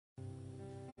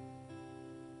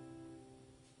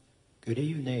Good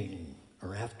evening,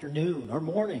 or afternoon, or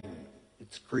morning.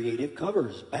 It's Creative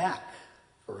Covers back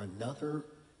for another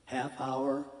half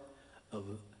hour of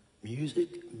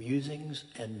music, musings,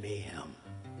 and mayhem.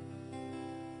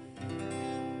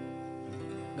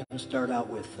 I'm going to start out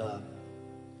with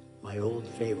my old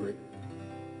favorite,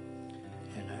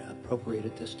 and I appropriate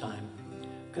it this time.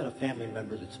 I've got a family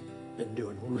member that's been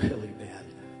doing really bad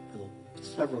for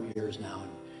several years now,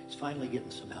 and he's finally getting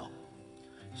some help.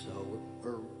 So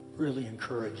we're really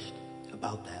encouraged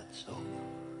about that. So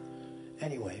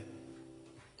anyway.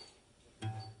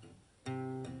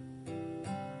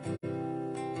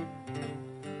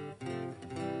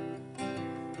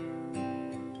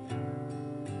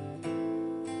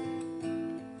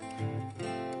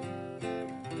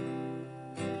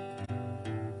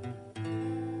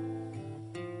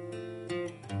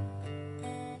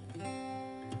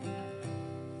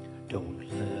 Don't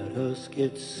let us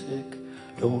get sick.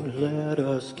 Don't let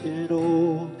us get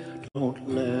old, don't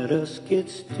let us get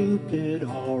stupid,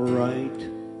 alright.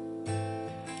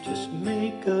 Just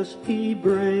make us be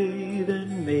brave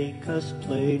and make us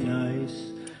play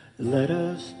nice. Let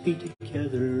us be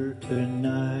together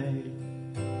tonight.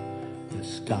 The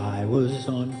sky was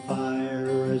on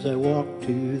fire as I walked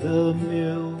to the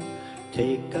mill.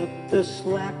 Take up the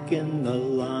slack in the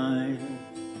line.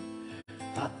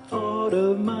 I thought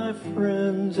of my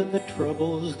friends and the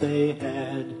troubles they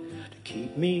had to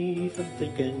keep me from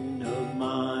thinking of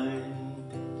mine.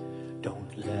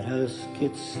 Don't let us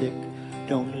get sick,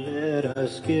 don't let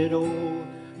us get old,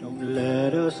 don't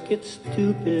let us get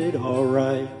stupid,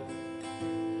 alright.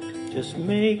 Just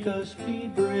make us be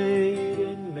brave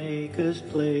and make us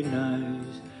play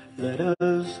nice. Let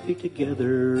us be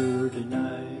together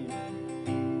tonight.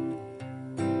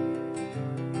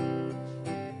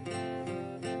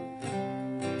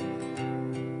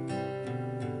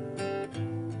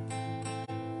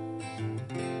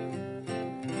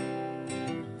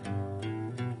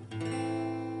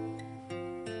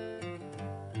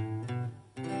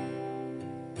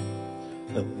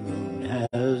 The moon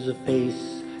has a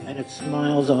face and it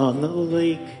smiles on the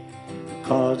lake,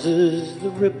 causes the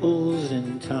ripples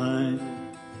in time.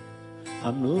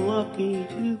 I'm lucky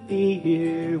to be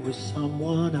here with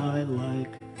someone I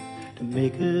like, to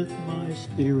maketh my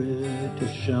spirit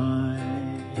to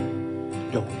shine.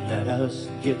 Don't let us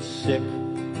get sick,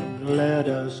 don't let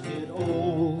us get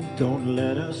old, don't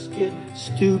let us get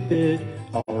stupid,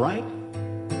 alright?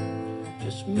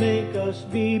 Just make us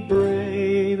be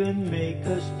brave and make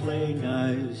us play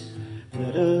nice.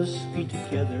 Let us be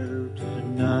together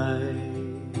tonight.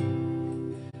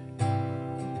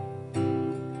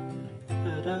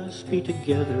 Let us be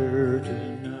together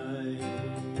tonight.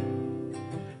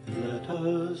 Let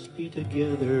us be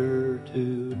together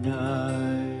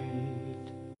tonight.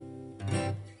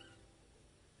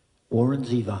 Warren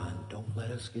Zevon, don't let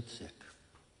us get sick.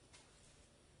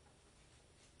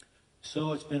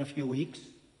 So it's been a few weeks.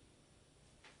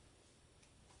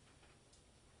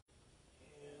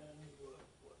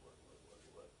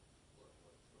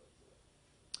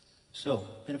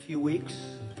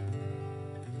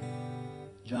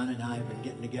 John and I have been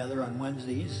getting together on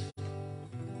Wednesdays.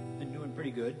 Been doing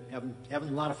pretty good. Having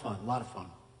a lot of fun,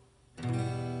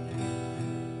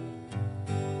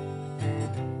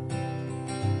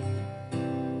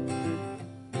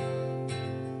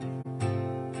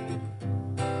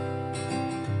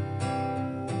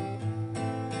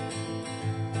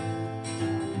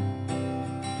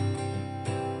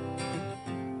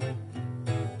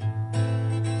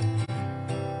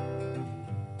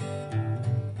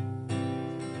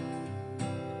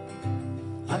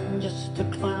 I'm just a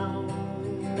clown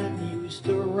that used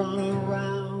to run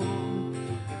around.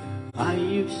 I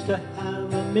used to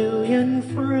have a million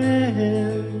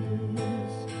friends.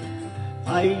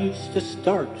 I used to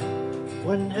start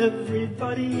when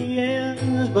everybody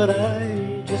ends, but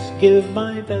I just give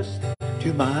my best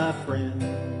to my friends.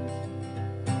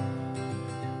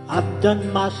 I've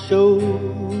done my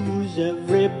shows,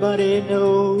 everybody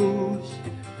knows.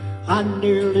 I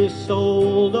nearly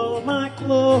sold all my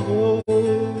clothes.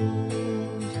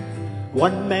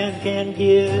 One man can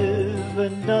give,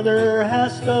 another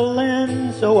has to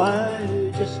lend, so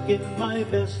I just give my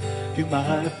best to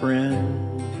my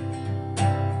friend.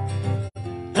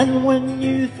 And when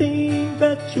you think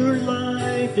that your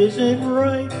life isn't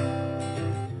right,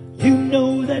 you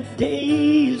know that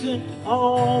day isn't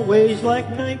always like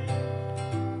night.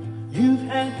 You've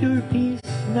had your peace,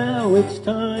 now it's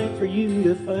time for you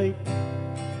to fight.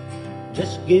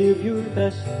 Just give your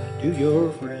best to your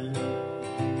friend.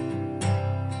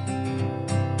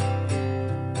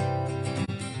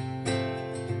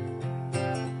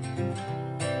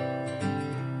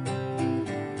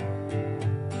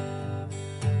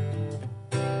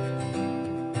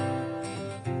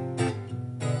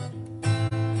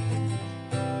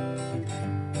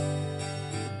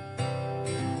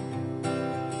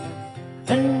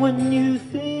 And when you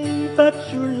think that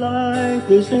your life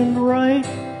isn't right,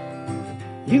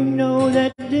 you know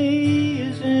that day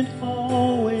isn't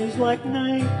always like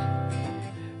night.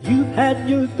 You've had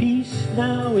your peace,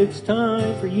 now it's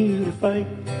time for you to fight.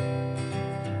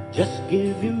 Just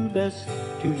give your best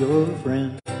to your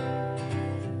friend.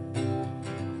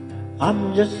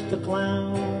 I'm just a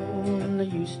clown that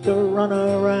used to run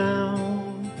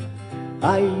around.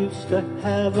 I used to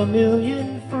have a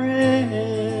million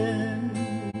friends.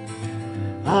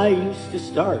 I used to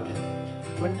start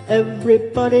when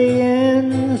everybody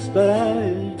ends, but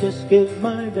I just give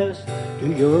my best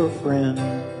to your friend.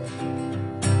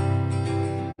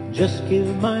 Just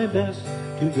give my best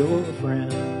to your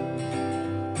friend.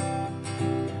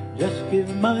 Just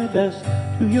give my best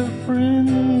to your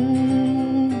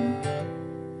friend.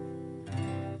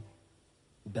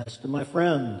 Best of my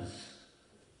friends.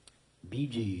 Bee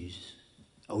Gees,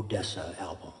 Odessa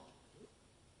album.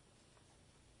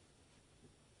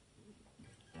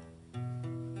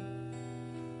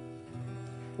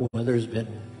 Weather's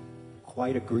been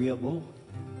quite agreeable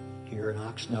here in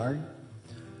Oxnard.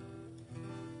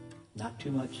 Not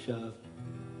too much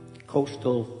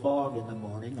coastal fog in the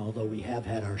morning, although we have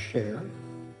had our share.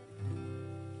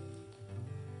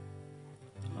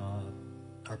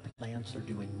 Our plants are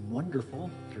doing wonderful.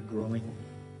 They're growing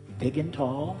big and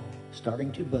tall,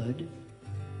 starting to bud.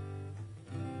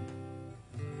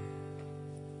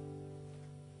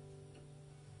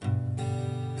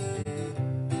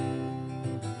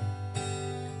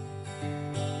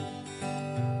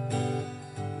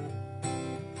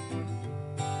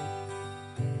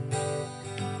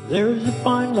 There's a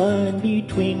fine line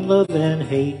between love and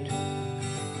hate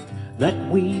that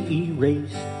we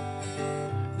erase.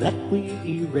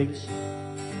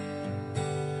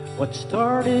 What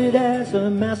started as a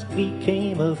mask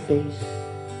became a face.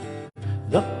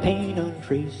 The pain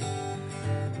untraced,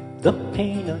 the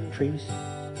pain untraced.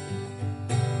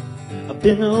 I've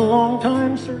been a long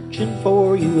time searching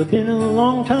for you. I've been a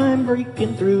long time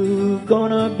breaking through.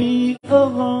 Gonna be a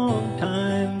long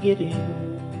time getting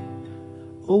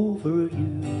over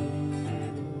you,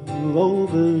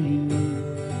 over you.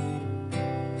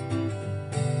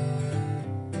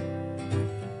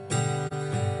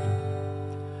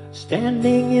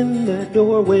 Standing in the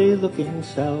doorway looking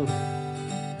south,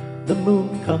 the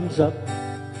moon comes up,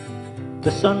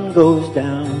 the sun goes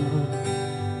down,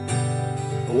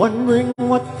 wondering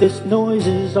what this noise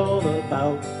is all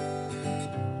about.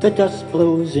 The dust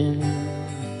blows in,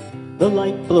 the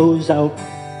light blows out.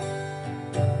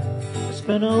 It's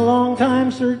been a long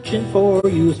time searching for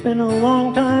you. It's been a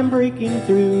long time breaking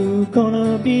through.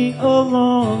 Gonna be a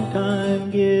long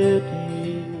time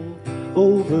getting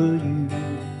over you.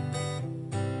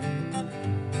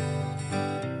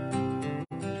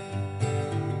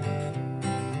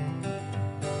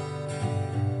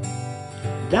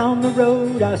 Down the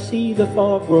road I see the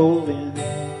fog roll in,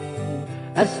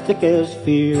 as thick as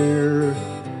fear,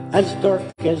 as dark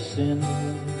as sin.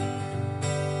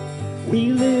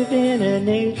 We live in an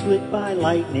age lit by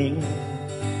lightning.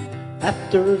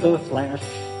 After the flash,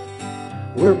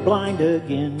 we're blind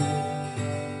again.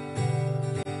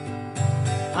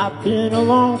 I've been a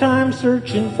long time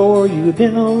searching for you.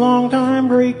 Been a long time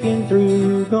breaking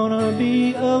through. Gonna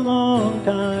be a long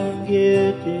time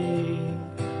getting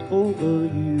over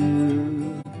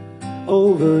you,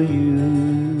 over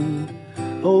you,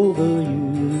 over you.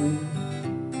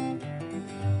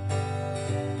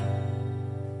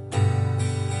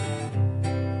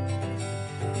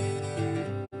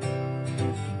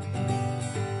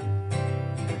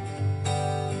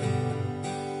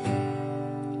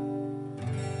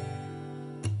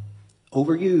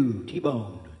 Over you,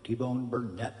 T-Bone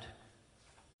Burnett.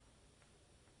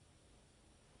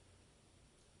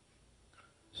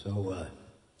 So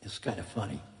it's kind of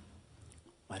funny.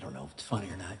 I don't know if it's funny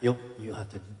or not. You'll have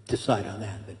to decide on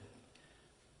that. But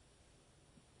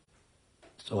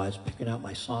so I was picking out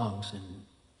my songs, and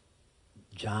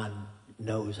John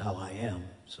knows how I am,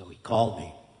 so he called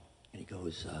me, and he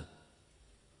goes,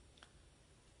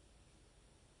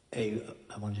 "Hey,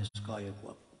 I want to just call you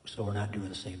so we're not doing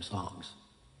the same songs."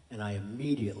 And I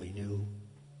immediately knew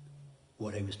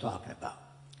what he was talking about.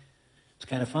 It's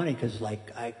kind of funny because,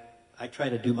 like, I try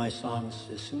to do my songs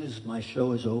as soon as my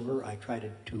show is over. I try to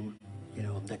do,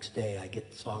 next day I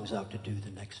get songs out to do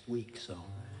the next week. So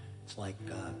it's like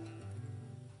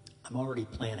I'm already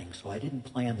planning. So I didn't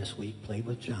plan this week, played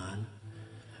with John,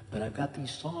 but I've got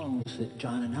these songs that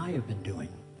John and I have been doing,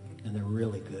 and they're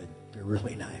really good. They're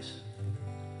really nice.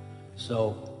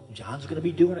 So John's going to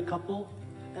be doing a couple,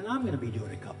 and I'm going to be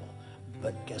doing a couple.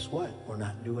 But guess what? We're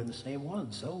not doing the same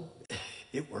one, so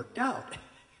it worked out.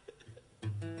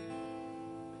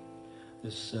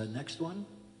 This next one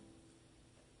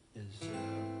is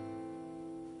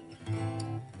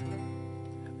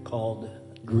called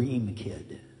Dream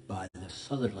Kid by the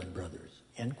Sutherland Brothers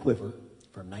and Quiver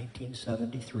from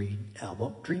 1973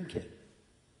 album Dream Kid.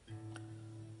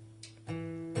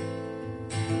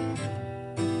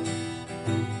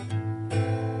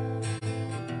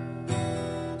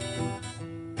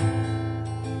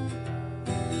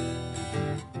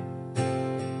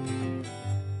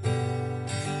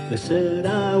 They said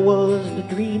I was the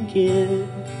dream kid.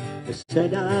 They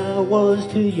said I was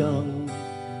too young.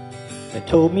 They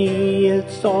told me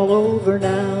it's all over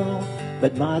now,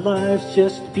 but my life's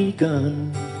just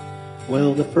begun.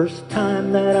 Well, the first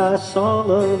time that I saw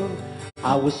love,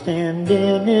 I was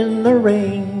standing in the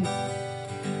rain.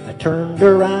 I turned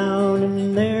around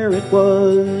and there it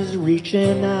was,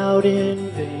 reaching out in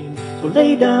vain. So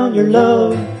lay down your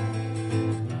love,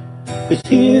 'cause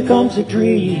here comes a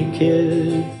dream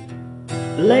kid.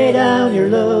 Lay down your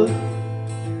love,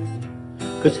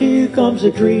 'cause here comes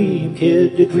a dream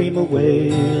kid to dream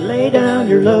away. Lay down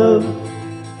your love,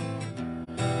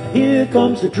 here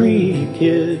comes a dream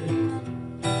kid.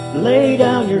 Lay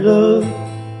down your love,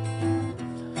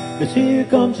 'cause here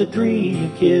comes a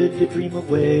dream kid to dream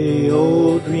away.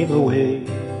 Oh, dream away.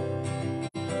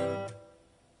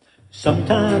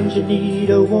 Sometimes you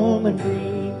need a woman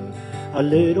dream, a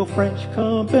little French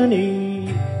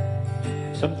company.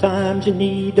 Sometimes you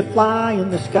need to fly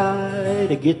in the sky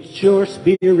to get your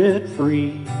spirit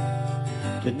free.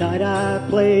 Tonight I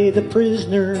play the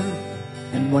prisoner,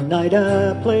 and one night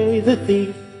I play the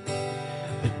thief.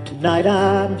 But tonight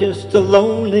I'm just a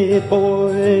lonely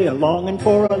boy, longing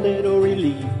for a little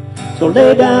relief. So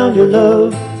lay down your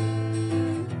love,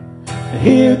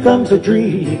 here comes a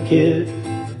dream kid.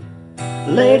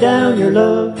 Lay down your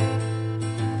love,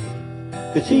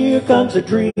 'cause here comes a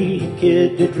dream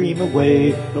kid to dream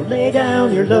away. So lay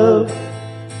down your love,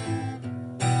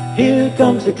 here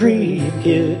comes a dream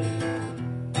kid.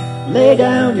 Lay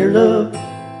down your love,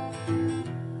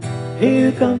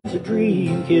 here comes a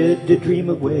dream kid to dream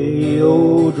away.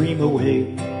 Oh, dream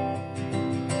away.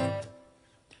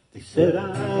 They said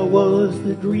I was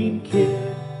the dream kid.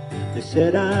 They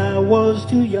said I was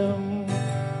too young.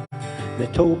 They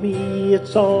told me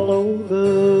it's all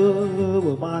over,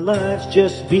 well, my life's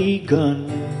just begun.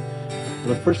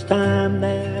 The first time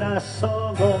that I saw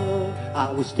love,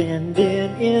 I was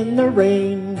standing in the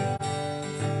rain.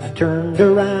 I turned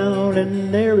around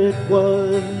and there it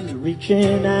was,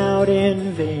 reaching out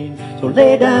in vain. So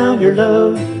lay down your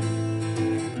love,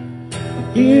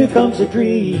 here comes a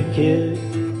dream kid.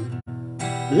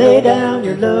 Lay down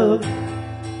your love,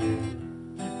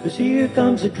 'cause here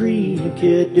comes a dream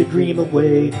kid to dream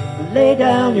away. Lay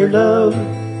down your love,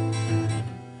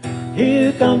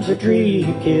 here comes a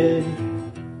dream kid.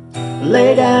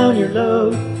 Lay down your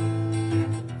love,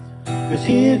 'cause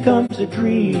here comes a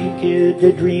dream kid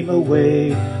to dream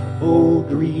away. Oh,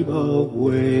 dream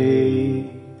away.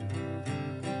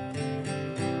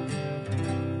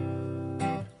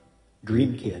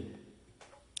 Dream Kid.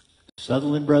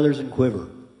 Sutherland Brothers and Quiver.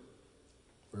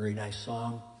 Very nice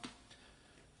song.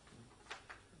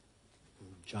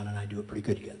 John and I do it pretty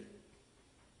good together.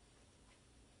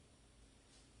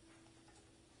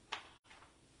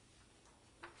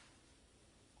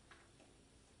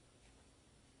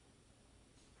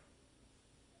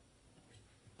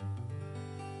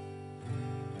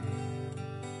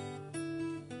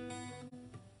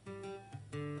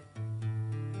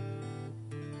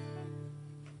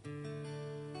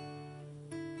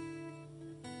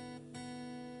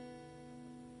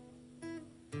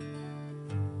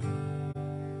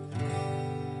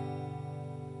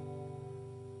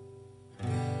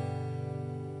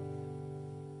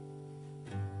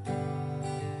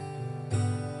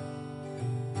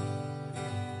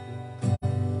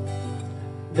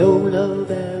 No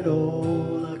love at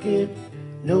all, I get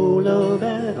no love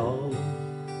at all.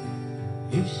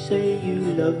 You say you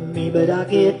love me, but I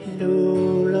get no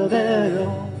love at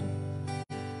all.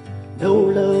 No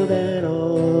love at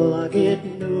all, I get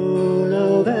no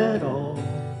love at all.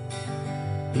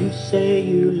 You say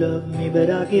you love me, but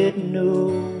I get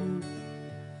no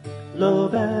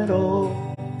love at all.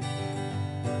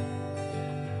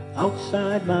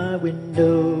 Outside my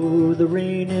window, the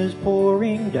rain is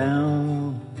pouring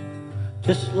down,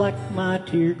 just like my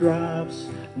teardrops,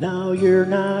 now you're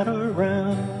not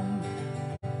around.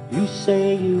 You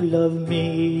say you love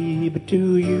me, but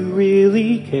do you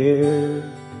really care?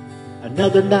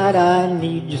 Another night I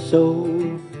need you so,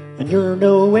 and you're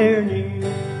nowhere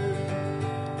near.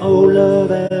 Oh,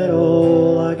 love at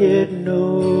all, I get no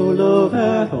love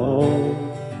at all.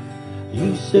 You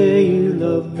You say you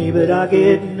love me, but I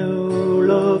get no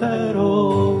love at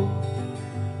all.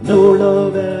 No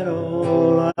love at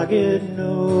all, I get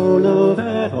no love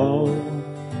at all.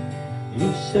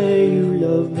 You say you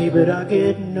love me, but I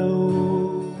get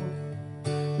no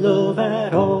love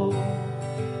at all.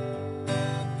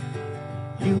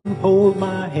 You hold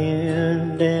my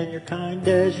hand and you're kind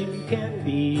as you can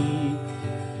be,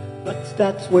 but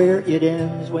that's where it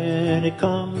ends when it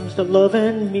comes to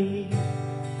loving me.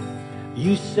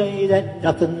 You say that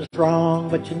nothing's wrong,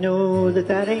 but you know that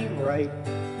that ain't right.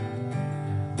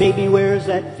 Baby, where's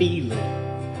that feeling?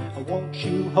 Won't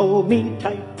you hold me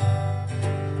tight?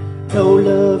 No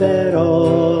love at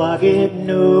all, I get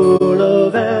no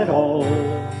love at all.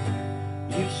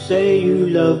 You say you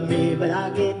love me, but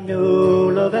I get no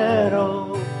love at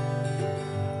all.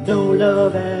 No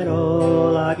love at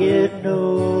all, I get no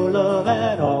love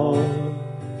at all.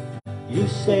 You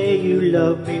say you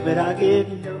love me, but I get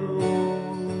no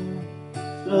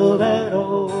love at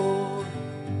all.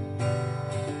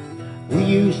 We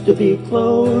used to be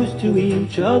close to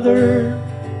each other.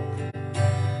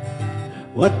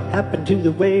 What happened to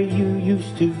the way you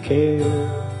used to care?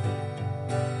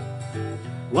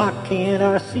 Why can't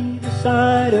I see the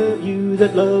side of you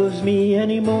that loves me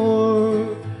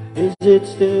anymore? Is it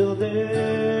still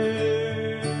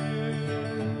there?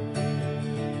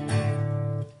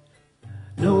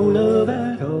 No love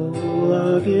at all,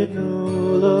 I get no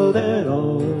love at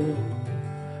all.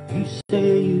 You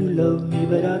say you love me,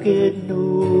 but I get no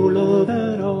love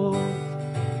at all.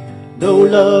 No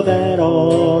love at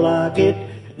all, I get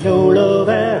no love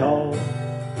at all.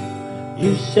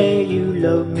 You say you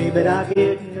love me, but I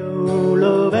get no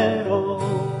love at all.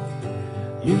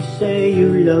 You say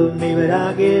you love me, but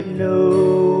I get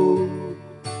no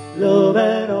love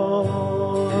at all.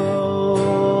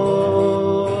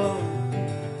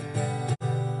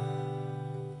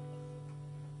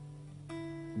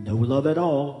 No love at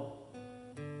all.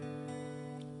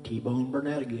 T-Bone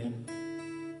Burnett again.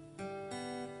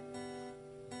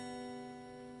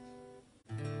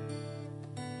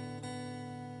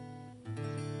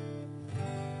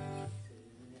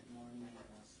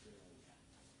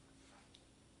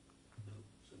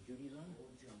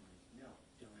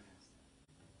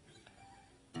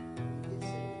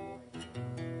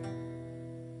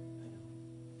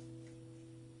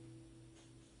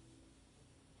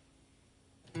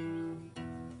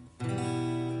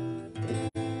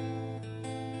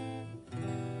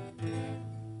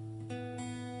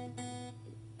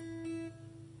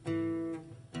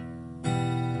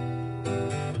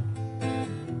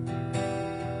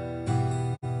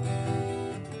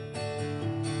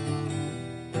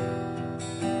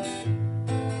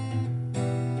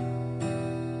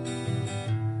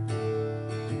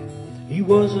 He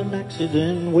was an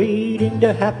accident waiting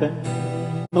to happen.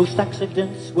 Most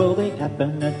accidents, well, they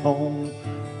happen at home.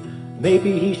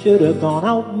 Maybe he should have gone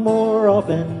out more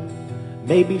often.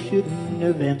 Maybe shouldn't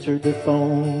have answered the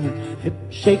phone. Hip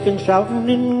shaking, shouting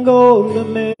in Golda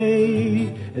May.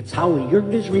 It's how he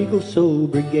earned his regal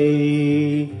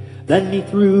sobriquet. Then he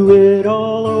threw it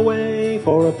all away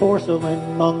for a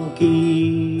porcelain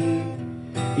monkey.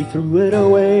 He threw it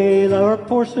away, the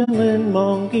porcelain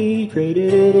monkey.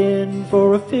 Traded it in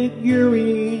for a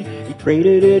figurine. He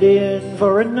traded it in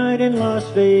for a night in Las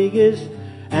Vegas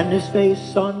and his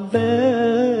face on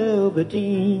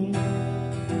velveteen.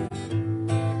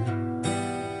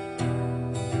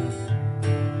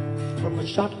 From a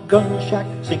shotgun shack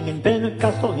singing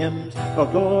Pentecostal hymns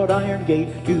of Lord Iron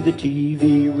Gate to the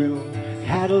TV room.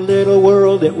 Had a little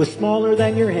world that was smaller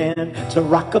than your hand. It's a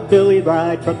rockabilly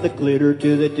ride from the glitter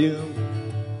to the doom.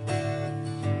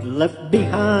 Left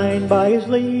behind by his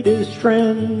latest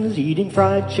friends, eating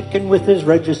fried chicken with his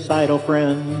regicidal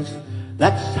friends.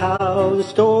 That's how the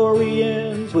story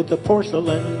ends with the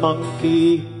porcelain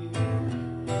monkey.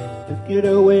 Took it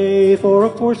away for a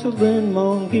porcelain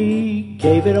monkey.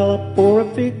 Gave it all up for a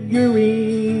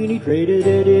figurine. He traded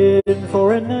it in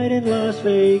for a night in Las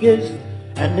Vegas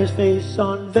and his face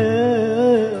on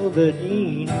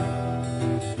velveteen.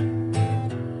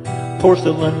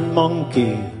 Porcelain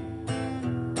monkey.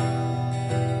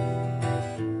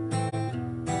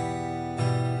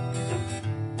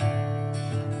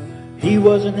 He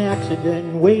was an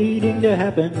accident waiting to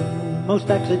happen. Most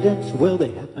accidents, well,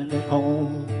 they happen at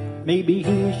home. Maybe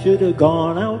he should have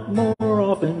gone out more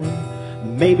often.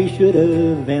 Maybe should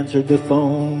have answered the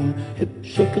phone. Hip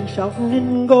shaking, shouting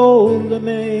in Golda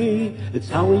May. It's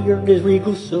how he earned his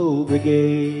regal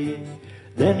sobriquet.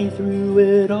 Then he threw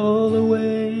it all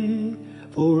away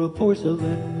for a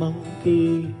porcelain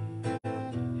monkey.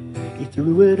 He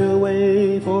threw it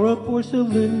away for a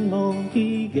porcelain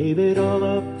monkey. Gave it all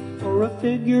up for for a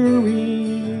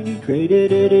figurine. He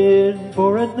traded it in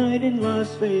for a night in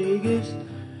Las Vegas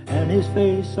and his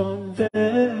face on velveteen.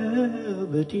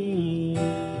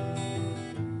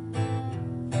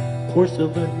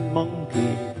 Porcelain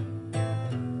monkey.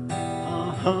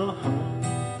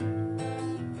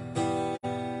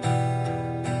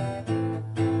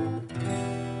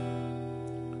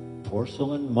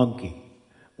 Porcelain Monkey.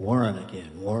 Warren again,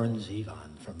 Warren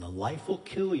Zevon from the Life Will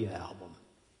Kill You album.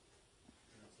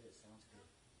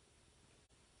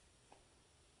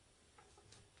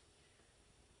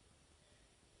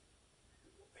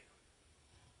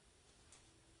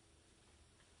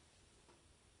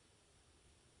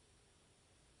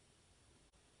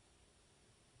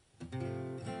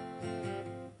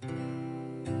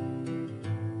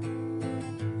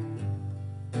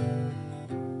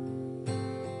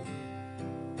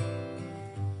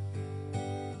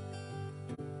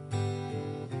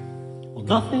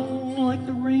 Nothing like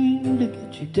the rain to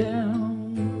get you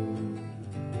down.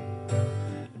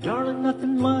 Darling,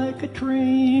 nothing like a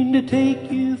train to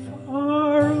take you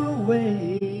far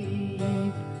away.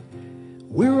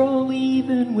 We're all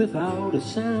leaving without a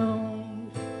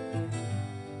sound.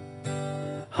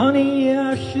 Honey,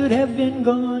 I should have been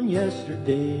gone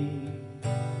yesterday.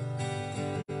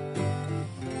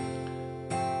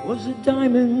 Was it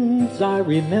diamonds I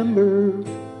remember?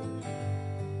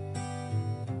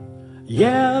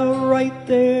 Yeah, right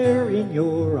there in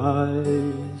your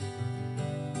eyes.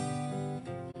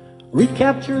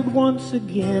 Recaptured once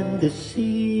again to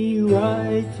see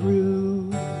right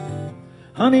through.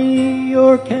 Honey,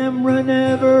 your camera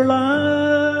never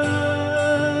lies.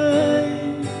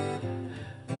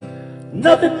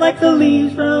 Nothing like the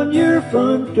leaves round your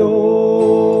front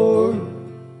door.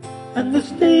 And the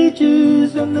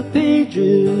stages and the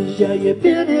pages, yeah, you've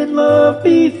been in love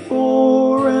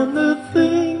before. And the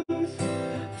things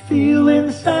feel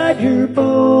inside your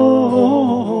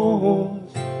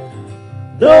bones,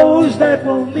 those that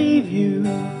won't leave you,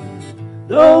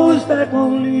 those that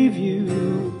won't leave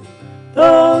you,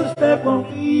 those that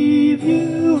won't leave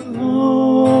you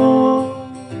alone.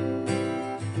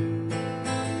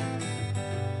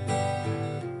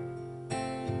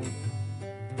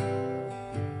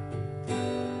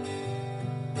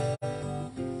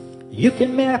 You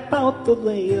can map out the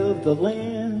lay of the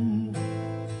land.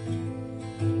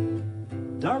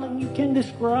 Darling, you can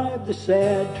describe the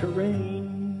sad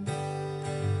terrain.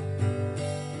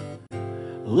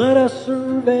 Let us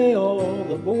survey all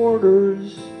the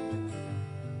borders.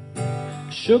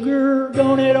 Sugar,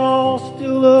 don't it all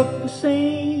still look the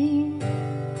same?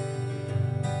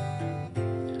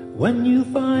 When you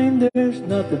find there's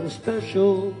nothing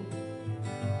special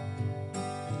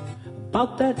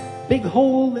about that big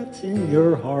hole that's in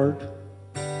your heart.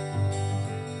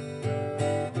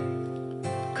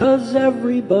 'Cause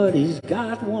everybody's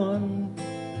got one.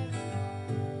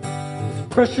 With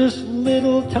precious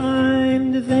little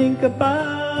time to think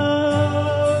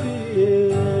about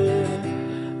it.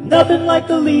 Nothing like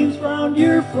the leaves round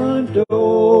your front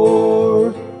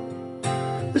door.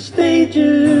 The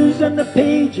stages and the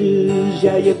pages,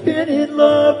 yeah, you've been in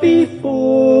love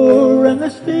before. And the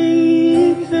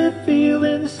stings that feel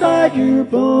inside your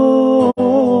bones,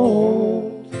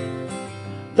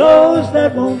 those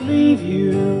that won't leave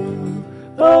you,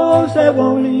 those that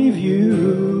won't leave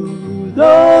you,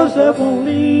 those that won't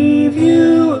leave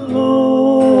you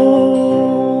alone.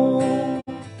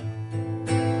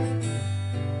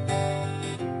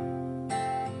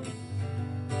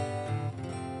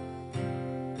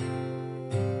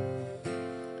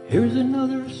 Here's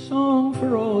another song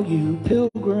for all you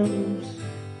pilgrims.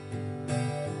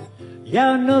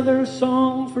 Yeah, another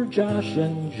song for Josh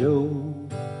and Joe.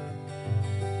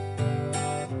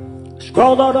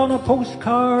 Scrawled out on a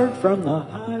postcard from the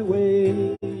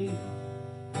highway.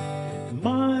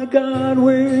 My God,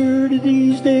 where did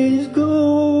these days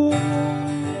go?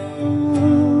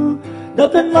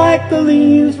 Nothing like the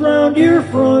leaves round your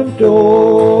front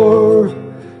door.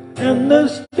 And the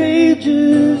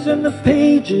stages and the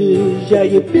pages, yeah,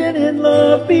 you've been in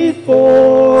love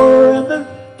before. And the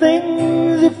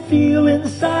things that feel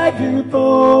inside your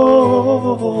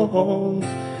bones,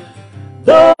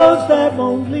 those that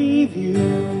won't leave you,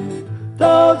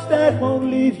 those that won't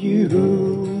leave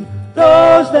you,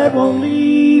 those that won't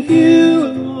leave you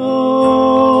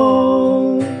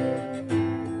alone.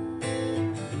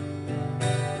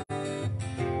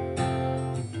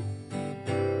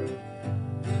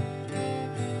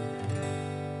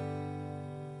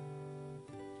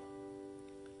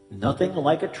 Nothing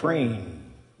like a train.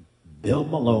 Bill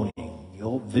Maloney, the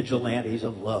old vigilantes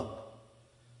of love.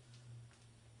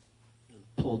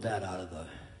 Pulled that out of the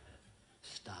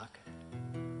stock.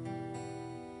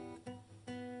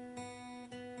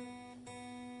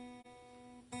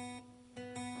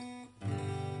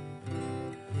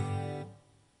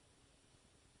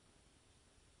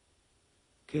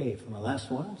 Okay, for my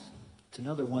last one, it's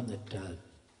another one that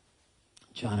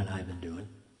John and I have been doing.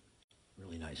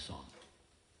 Really nice song.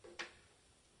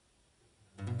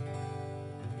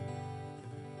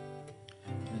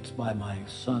 It's by my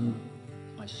son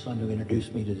who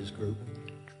introduced me to this group,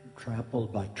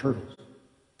 Trampled by Turtles.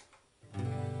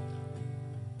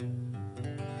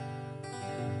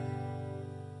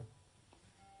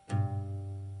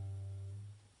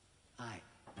 Hi.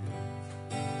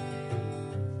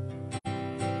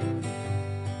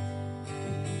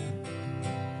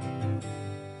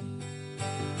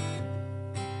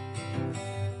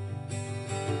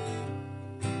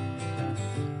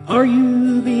 Are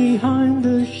you behind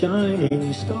the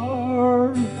shining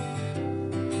star?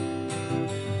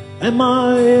 Am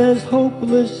I as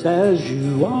hopeless as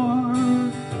you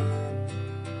are?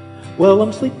 Well,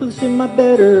 I'm sleepless in my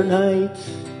better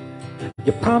nights.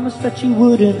 You promised that you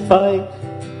wouldn't fight.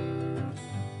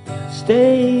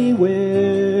 Stay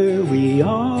where we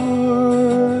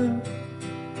are.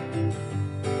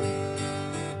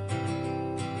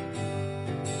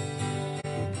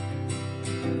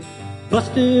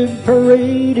 Busted,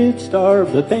 paraded,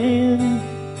 starved the band.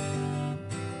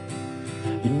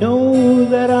 You know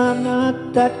that I'm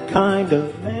not that kind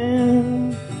of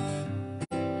man.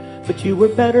 But you were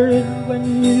better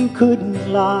when you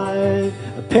couldn't lie.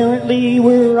 Apparently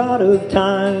we're out of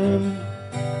time.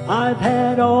 I've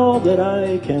had all that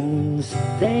I can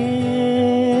stand.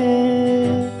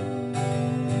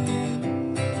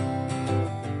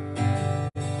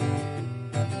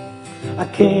 I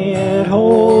can't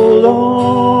hold on.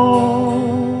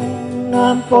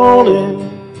 I'm falling.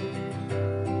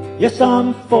 Yes,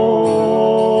 I'm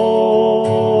falling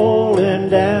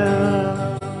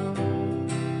down.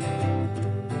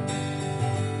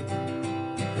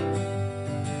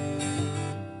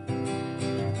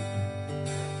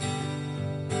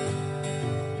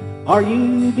 Are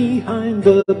you behind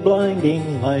the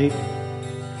blinding light?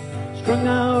 Strung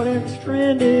out and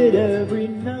stranded every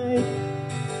night.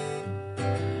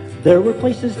 There were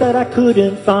places that I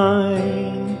couldn't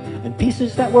find, and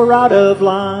pieces that were out of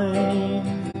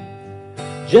line.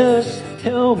 Just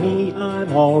tell me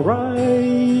I'm alright.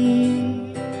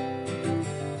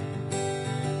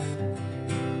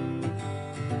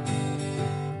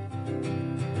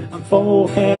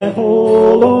 Can't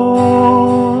hold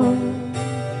on.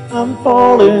 I'm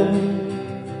falling.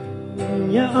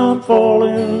 Yeah, I'm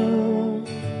falling.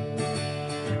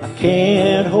 I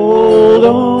can't hold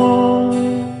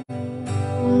on.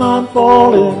 I'm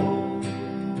falling.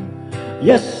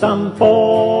 Yes, I'm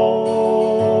falling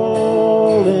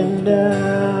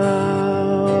down.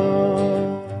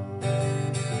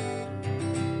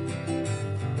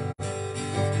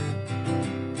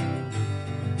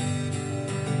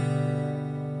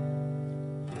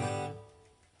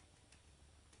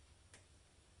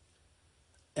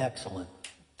 Excellent.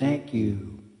 Thank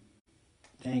you.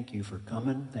 Thank you for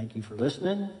coming. Thank you for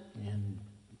listening. And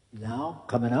now,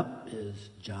 coming up is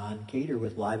John Cater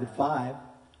with Live at 5.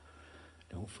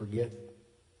 Don't forget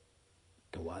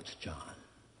to watch John.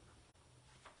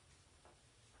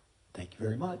 Thank you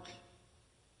very much.